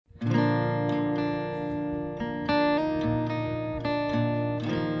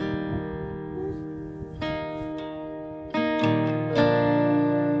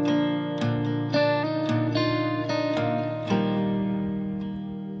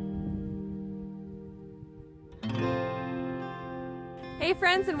Hey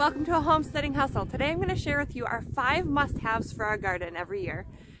friends, and welcome to a homesteading hustle. Today I'm going to share with you our 5 must-haves for our garden every year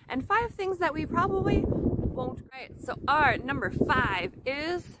and 5 things that we probably won't. Right, so our number 5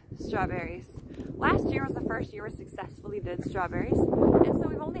 is strawberries. Last year was the first year we successfully did strawberries, and so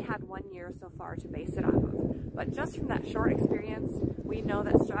we've only had 1 year so far to base it off of. But just from that short experience, we know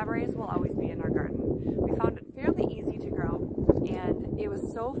that strawberries will always be in our garden. We found it fairly easy to grow, and it was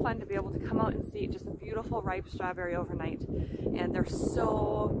so fun to be able to come out and see just a beautiful ripe strawberry overnight. And they're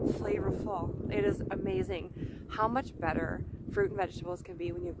so flavorful. It is amazing how much better fruit and vegetables can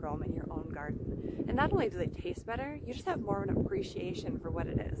be when you grow them in your own garden. And not only do they taste better, you just have more of an appreciation for what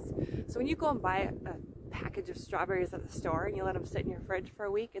it is. So when you go and buy a package of strawberries at the store and you let them sit in your fridge for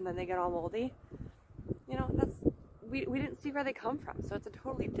a week and then they get all moldy, you know, we didn't see where they come from. So it's a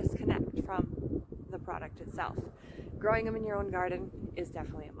totally disconnect from the product itself. Growing them in your own garden is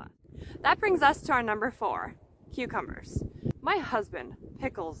definitely a must. That brings us to our number 4, cucumbers. My husband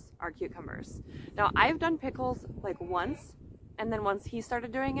pickles our cucumbers. Now I've done pickles like once, and then once he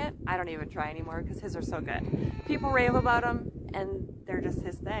started doing it, I don't even try anymore because his are so good. People rave about them and they're just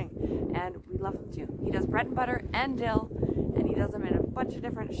his thing, and we love them too. He does bread and butter and dill, and he does them in a bunch of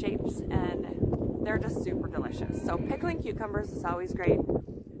different shapes, and they're just super delicious. So pickling cucumbers is always great,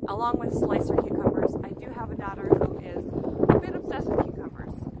 along with slicer cucumbers. I do have a daughter who is a bit obsessed with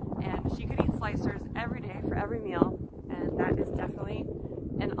cucumbers, and she could eat slicers every day for every meal, and that is definitely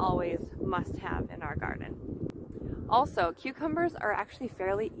and always must have in our garden. Also, cucumbers are actually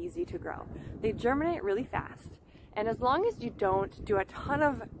fairly easy to grow. They germinate really fast, and as long as you don't do a ton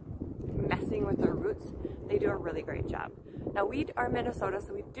of messing with their roots, they do a really great job. Now we are in Minnesota,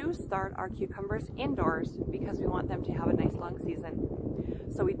 so we do start our cucumbers indoors because we want them to have a nice long season.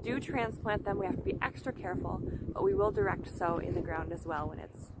 So we do transplant them. We have to be extra careful, but we will direct sow in the ground as well when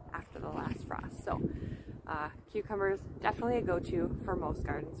it's after the last frost. So cucumbers, definitely a go-to for most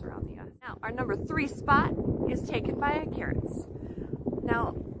gardens around the US. Now, our number 3 spot is taken by carrots.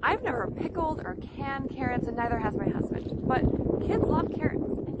 Now, I've never pickled or canned carrots, and neither has my husband, but kids love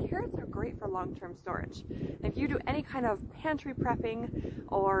carrots, and carrots are great for long-term storage. If you do any kind of pantry prepping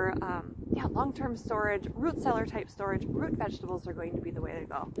or long-term storage, root cellar type storage, root vegetables are going to be the way to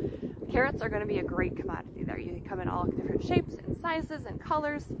go. Carrots are going to be a great commodity there. You can come in all different shapes and sizes and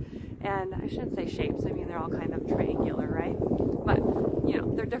colors, and I shouldn't say shapes, I mean they're all kind of triangular, right? But you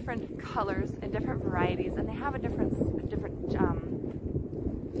know, they're different colors and different varieties, and they have a different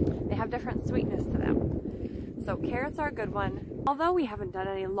sweetness to them. So carrots are a good one. Although we haven't done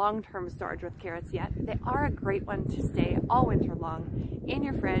any long-term storage with carrots yet, they are a great one to stay all winter long in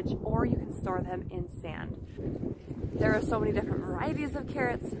your fridge, or you can store them in sand. There are so many different varieties of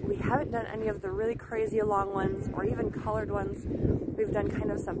carrots. We haven't done any of the really crazy long ones or even colored ones. We've done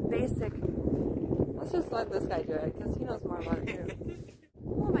kind of some basic. Let's just let this guy do it because he knows more about it too.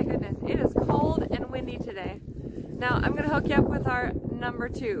 Oh my goodness, it is cold and windy today. Now I'm gonna hook you up with our number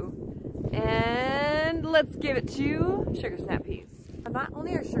 2, and let's give it to sugar snap peas. Not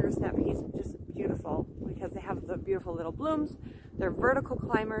only are sugar snap peas just beautiful because they have the beautiful little blooms, they're vertical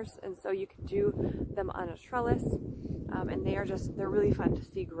climbers, and so you can do them on a trellis, and they're really fun to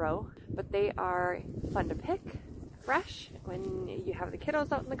see grow. But they are fun to pick fresh when you have the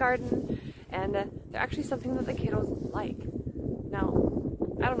kiddos out in the garden, and they're actually something that the kiddos like. Now,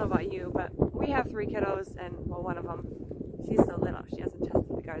 I don't know about you, but we have 3 kiddos, and well, one of them, she's so little, she hasn't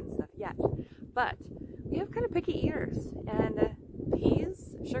tested the garden stuff yet. But we have kind of picky eaters, and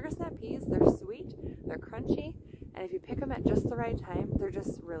peas, sugar snap peas, they're sweet, they're crunchy, and if you pick them at just the right time, they're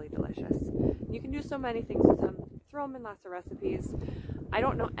just really delicious. You can do so many things with them. Throw them in lots of recipes. I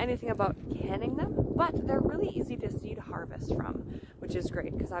don't know anything about canning them, but they're really easy to seed harvest from, which is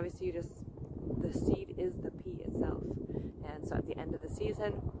great because obviously the seed is the pea itself. And so at the end of the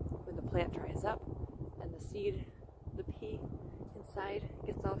season, when the plant dries up and the pea inside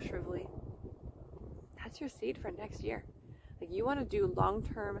gets all shrivelly, that's your seed for next year. Like, you want to do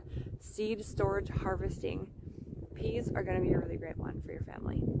long-term seed storage harvesting, peas are going to be a really great one for your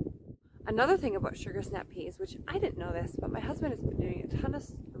family. Another thing about sugar snap peas, which I didn't know this, but my husband has been doing a ton of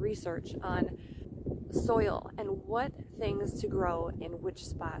research on soil and what things to grow in which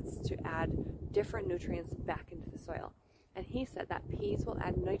spots to add different nutrients back into the soil. And he said that peas will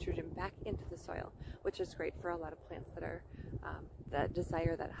add nitrogen back into the soil, which is great for a lot of plants that are that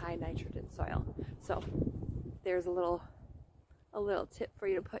desire that high nitrogen soil. So there's a little tip for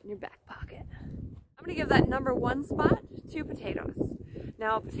you to put in your back pocket. I'm going to give that number 1 spot to potatoes.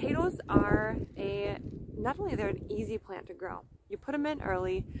 Now, potatoes are not only they're an easy plant to grow. You put them in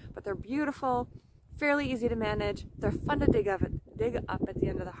early, but they're beautiful, fairly easy to manage. They're fun to dig up at the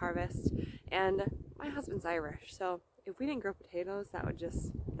end of the harvest. And my husband's Irish, so if we didn't grow potatoes,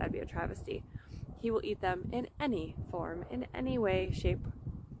 that'd be a travesty. He will eat them in any form, in any way, shape.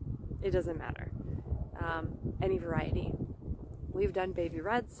 It doesn't matter. Any variety. We've done baby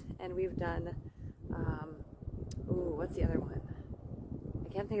reds, and we've done, what's the other one?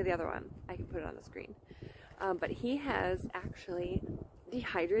 I can't think of the other one. I can put it on the screen. But he has actually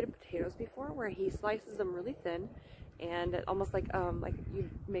dehydrated potatoes before, where he slices them really thin, and almost like you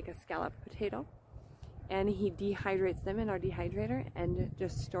make a scallop potato. And he dehydrates them in our dehydrator and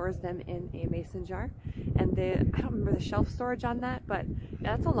just stores them in a mason jar. And I don't remember the shelf storage on that, but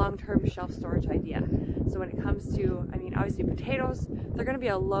that's a long-term shelf storage idea. So when it comes to, I mean, obviously potatoes, they're going to be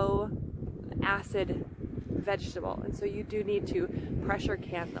a low acid vegetable, and so you do need to pressure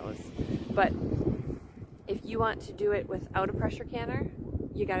can those. But if you want to do it without a pressure canner,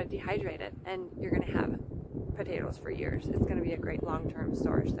 you got to dehydrate it, and you're going to have potatoes for years. It's going to be a great long-term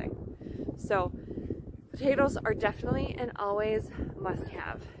storage thing. So potatoes are definitely and always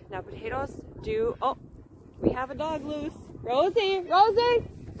must-have. Now potatoes do, oh, we have a dog loose. Rosie, Rosie,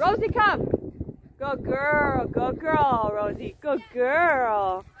 Rosie, come. Good girl, Rosie, good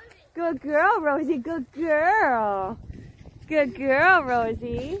girl. Good girl, Rosie, good girl. Good girl,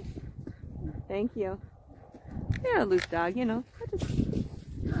 Rosie. Thank you. You're a loose dog, you know.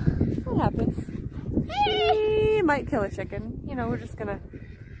 That happens. She might kill a chicken. You know, we're just gonna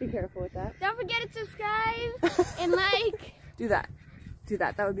be careful with that. Don't forget to subscribe and like. Do that. Do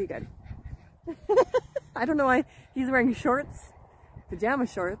that. That would be good. I don't know why he's wearing shorts, pajama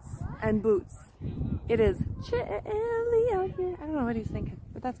shorts, and boots. It is chilly out here. I don't know what he's thinking,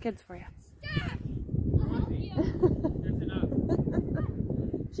 but that's kids for you.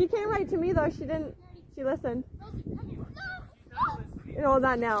 She came right to me though. She didn't. She listened. No,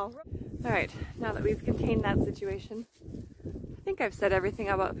 not now. All right. Now that we've contained that situation, I think I've said everything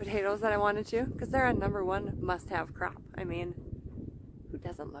about potatoes that I wanted to, because they're a #1 must-have crop. I mean, who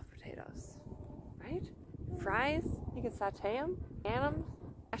doesn't love potatoes, right? Fries, you can saute them, can them,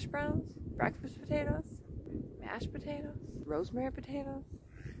 hash browns, breakfast potatoes, mashed potatoes, rosemary potatoes.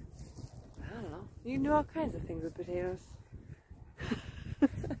 I don't know. You can do all kinds of things with potatoes. I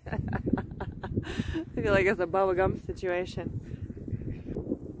feel like it's a bubblegum situation.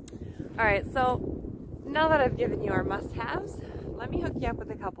 Alright, so now that I've given you our must-haves, let me hook you up with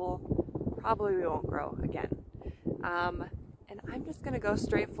a couple probably we won't grow again. And I'm just going to go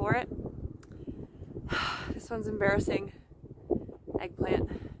straight for it. This one's embarrassing. Eggplant.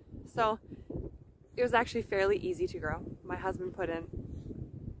 So, it was actually fairly easy to grow. My husband put in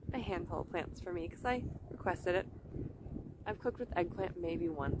a handful of plants for me because I requested it. I've cooked with eggplant maybe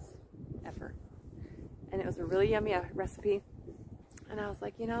once, ever. And it was a really yummy recipe. And I was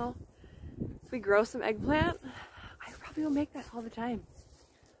like, you know, if we grow some eggplant, I probably will make that all the time.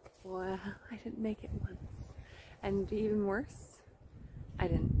 Well, I didn't make it once. And even worse, I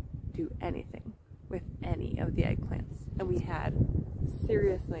didn't do anything with any of the eggplants. And we had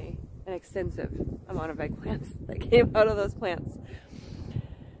seriously an extensive amount of eggplants that came out of those plants.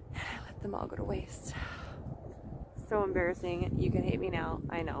 And I let them all go to waste. So embarrassing. You can hate me now,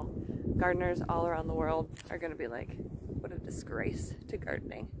 I know. Gardeners all around the world are going to be like, what a disgrace to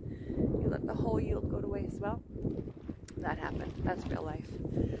gardening. You let the whole yield go to waste. Well, that happened. That's real life.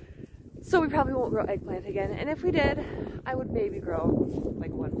 So we probably won't grow eggplant again. And if we did, I would maybe grow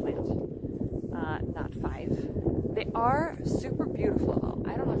like 1 plant, not 5. They are super beautiful though.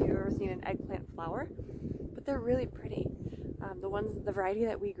 I don't know if you've ever seen an eggplant flower, but they're really pretty. The variety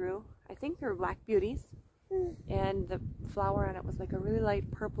that we grew, I think they were Black Beauties. And the flower on it was like a really light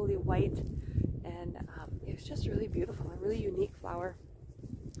purpley white, and it was just really beautiful, a really unique flower.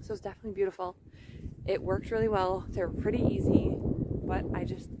 So it's definitely beautiful. It worked really well. They were pretty easy, but I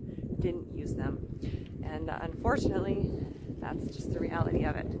just didn't use them. And unfortunately, that's just the reality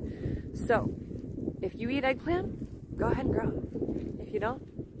of it. So if you eat eggplant, go ahead and grow it. If you don't,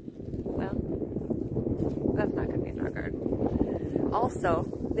 well, that's not going to be in our garden. Also,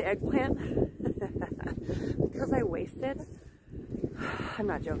 the eggplant, because I wasted, I'm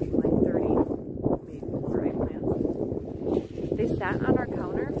not joking, like 30, maybe more eggplants. They sat on our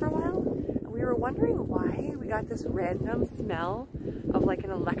counter for a while, and we were wondering why we got this random smell of like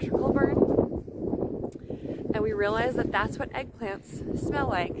an electrical burn. And we realized that that's what eggplants smell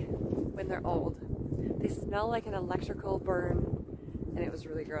like when they're old. They smell like an electrical burn, and it was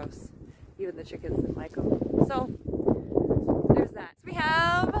really gross. Even the chickens didn't like them. So there's that. So we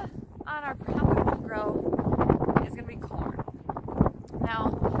have on our how we will grow is going to be corn.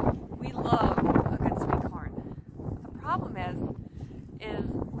 Now we love a good sweet corn. The problem is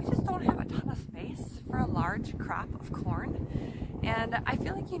we just don't have a ton of space for a large crop of corn, and And I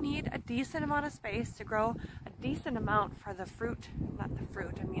feel like you need a decent amount of space to grow a decent amount for the fruit, not the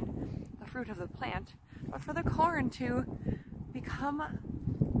fruit, I mean the fruit of the plant, but for the corn to become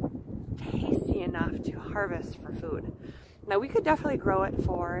tasty enough to harvest for food. Now we could definitely grow it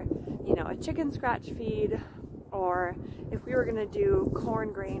for, you know, a chicken scratch feed, or if we were gonna do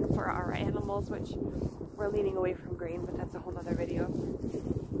corn grain for our animals, which we're leaning away from grain, but that's a whole nother video.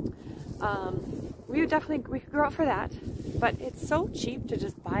 We could grow it for that, but it's so cheap to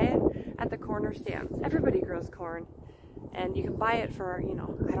just buy it at the corner stands. Everybody grows corn, and you can buy it for, you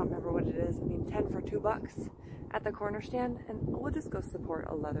know, I don't remember what it is. I mean, 10 for $2 at the corner stand, and we'll just go support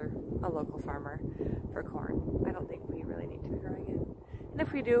a local farmer for corn. I don't think we really need to be growing it. And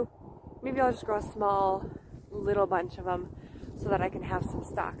if we do, maybe I'll just grow a small little bunch of them so that I can have some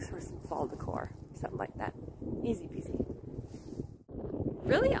stocks for some fall decor, something like that. Easy peasy.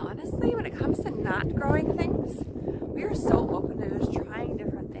 Really, honestly, when it comes to not growing things, we are so open to just trying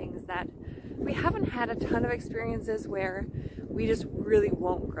different things that we haven't had a ton of experiences where we just really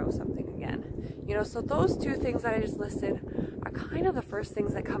won't grow something again. You know, so those two things that I just listed are kind of the first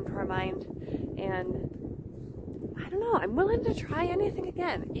things that come to our mind, and I don't know, I'm willing to try anything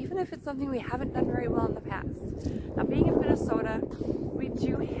again, even if it's something we haven't done very well in the past. Now, being in Minnesota, we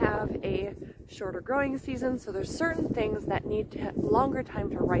do have a shorter growing season, so there's certain things that need longer time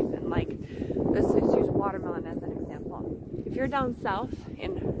to ripen, like let's just use watermelon as an example. If you're down south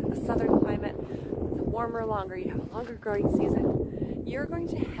in a southern climate, it's warmer longer, you have a longer growing season, you're going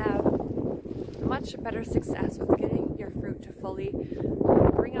to have much better success with getting your fruit to fully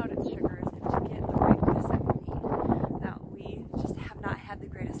bring out its sugars and to get the ripeness that we need. Now, we just have not had the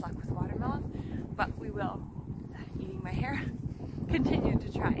greatest luck with watermelon, but we will, eating my hair, continue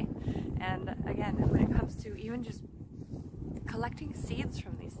to try. And again, when it comes to even just collecting seeds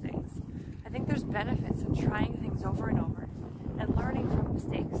from these things, I think there's benefits in trying things over and over and learning from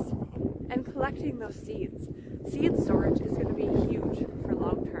mistakes and collecting those seeds. Seed storage is going to be huge for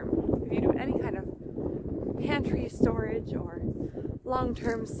long term. If you do any kind of pantry storage or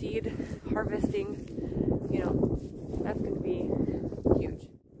long-term seed harvesting, you know, that's going to be huge.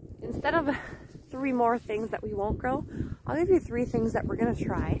 Instead of 3 more things that we won't grow, I'll give you 3 things that we're going to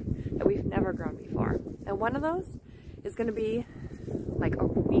try that we've never grown before. And one of those is going to be like a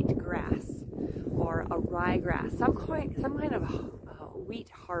wheat grass or a rye grass, some kind of wheat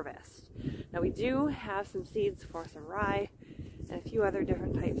harvest. Now, we do have some seeds for some rye and a few other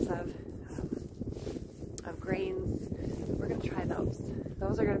different types of grains. We're going to try those.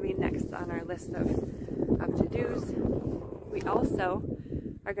 Those are going to be next on our list of to-dos. We also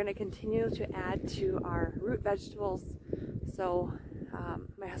are going to continue to add to our root vegetables. So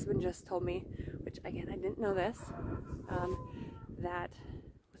my husband just told me, which again I didn't know this, that,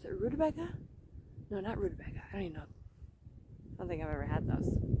 was it rutabaga? No, not rutabaga. I don't even know. I don't think I've ever had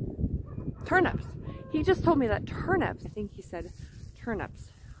those. Turnips. He just told me that turnips, I think he said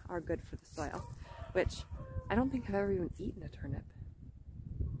turnips are good for the soil, which I don't think I've ever even eaten a turnip.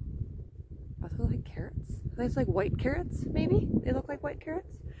 Are those like carrots? Are those like white carrots, maybe? They look like white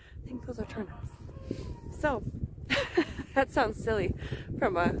carrots? I think those are turnips. So, that sounds silly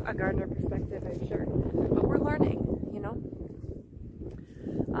from a gardener perspective, I'm sure. But we're learning, you know?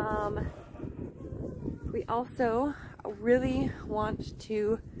 We also really want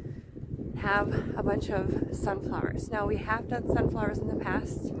to have a bunch of sunflowers. Now, we have done sunflowers in the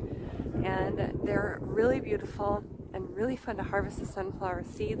past, and they're really beautiful and really fun to harvest the sunflower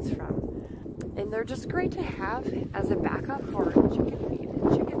seeds from. And they're just great to have as a backup for chicken feed and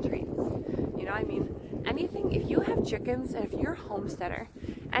chicken treats. You know, I mean, anything, if you have chickens and if you're a homesteader,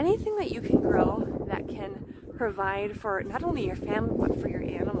 anything that you can grow that can provide for not only your family but for your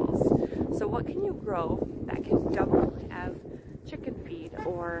animals. So what can you grow that can double as chicken feed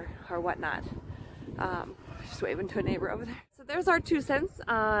or whatnot? Just waving to a neighbor over there. So there's our 2 cents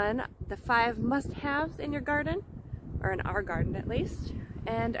on the 5 must-haves in your garden, or in our garden at least,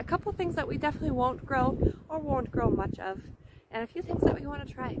 and a couple things that we definitely won't grow or won't grow much of, and a few things that we want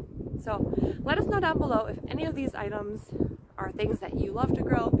to try. So let us know down below if any of these items are things that you love to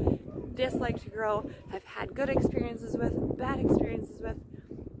grow, dislike to grow, have had good experiences with, bad experiences with,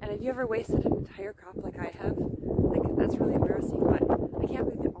 and have you ever wasted an entire crop like I have? Like, that's really embarrassing, but I can't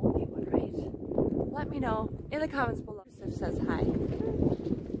be the only one, right? Let me know in the comments below. Yusuf says hi.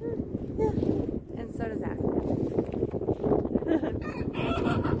 Yeah, and so does Aspen.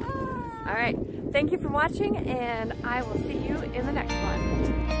 Alright, thank you for watching, and I will see you in the next one.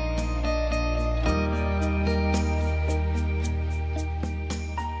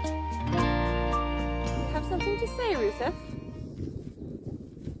 You have something to say, Yusuf?